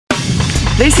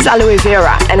This is aloe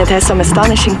vera and it has some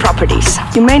astonishing properties.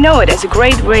 You may know it as a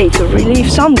great way to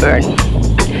relieve sunburn.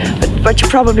 But what you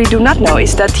probably do not know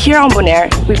is that here on Bonaire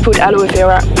we put aloe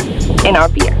vera in our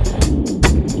beer.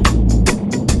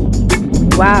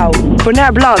 Wow!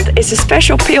 Bonaire Blond is a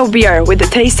special pale beer with the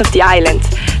taste of the island.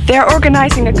 They are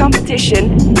organizing a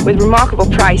competition with remarkable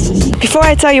prizes. Before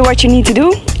I tell you what you need to do,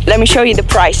 let me show you the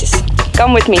prizes.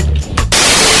 Come with me.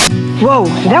 Whoa,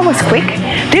 that was quick.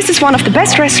 This is one of the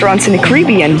best restaurants in the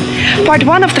Caribbean. Part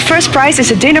 1 of the first prize is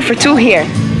a dinner for 2 here.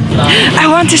 I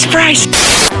want this prize!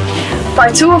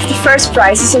 Part 2 of the first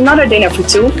prize is another dinner for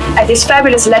 2 at this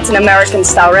fabulous Latin American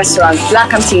style restaurant, La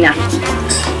Cantina.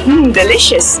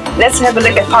 Delicious! Let's have a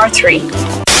look at part 3.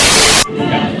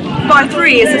 Part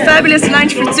 3 is a fabulous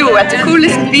lunch for 2 at the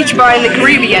coolest beach bar in the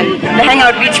Caribbean, the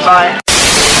Hangout Beach Bar.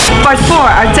 Part 4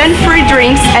 are 10 free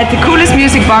drinks at the coolest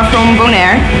music bar from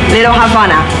Bonaire, Little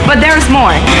Havana. But there is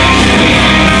more.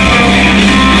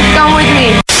 Come with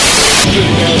me.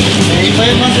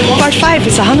 Part 5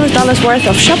 is $100 worth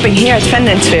of shopping here at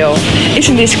Vandentville.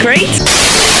 Isn't this great?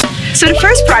 So the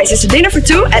first prize is a dinner for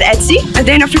 2 at Etsy, a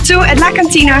dinner for 2 at La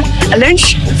Cantina, a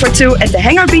lunch for 2 at the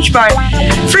Hangout Beach Bar,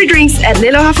 free drinks at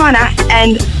Little Havana,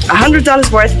 and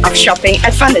 $100 worth of shopping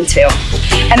at Vandentville.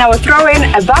 And I will throw in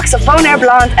a box of Bonaire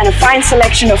Blond and a fine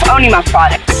selection of Onima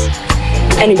products.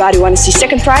 Anybody want to see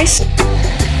second prize?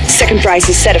 Second prize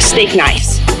is a set of steak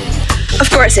knives. Of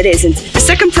course it isn't. The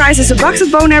second prize is a box of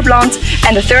Bonaire Blond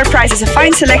and the third prize is a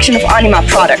fine selection of Onima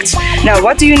products. Now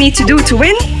what do you need to do to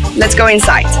win? Let's go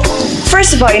inside.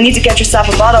 First of all, you need to get yourself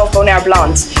a bottle of Bonaire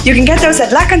Blond. You can get those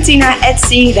at La Cantina,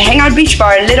 Etsy, the Hangout Beach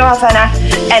Bar, Little Havana,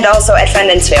 and also at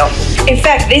Vandentville. In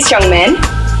fact, this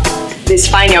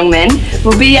fine young man,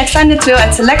 will be at Vandentville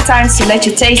at select times to let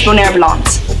you taste Bonaire Blond.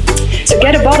 So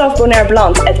get a bottle of Bonaire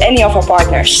Blond at any of our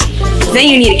partners. Then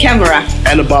you need a camera.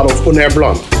 And a bottle of Bonaire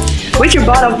Blond. With your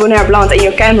bottle of Bonaire Blond and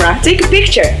your camera, take a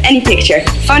picture, any picture.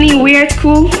 Funny, weird,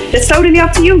 cool, that's totally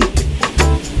up to you.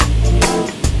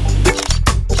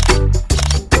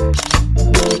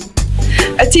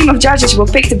 A team of judges will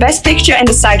pick the best picture and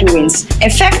decide who wins. In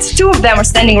fact, 2 of them are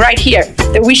standing right here,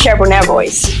 the We Share Bonaire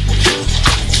boys.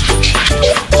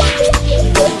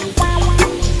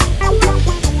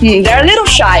 They're a little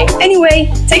shy.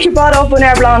 Anyway, take your bottle of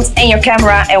Bonaire Blond and your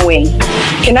camera and win.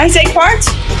 Can I take part?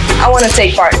 I want to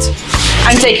take part.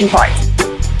 I'm taking part.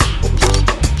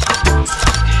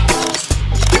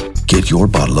 Get your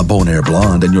bottle of Bonaire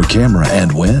Blond and your camera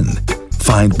and win.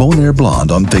 Find Bonaire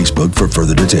Blond on Facebook for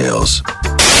further details.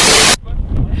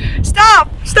 Stop!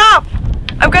 Stop!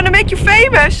 I'm gonna make you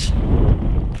famous!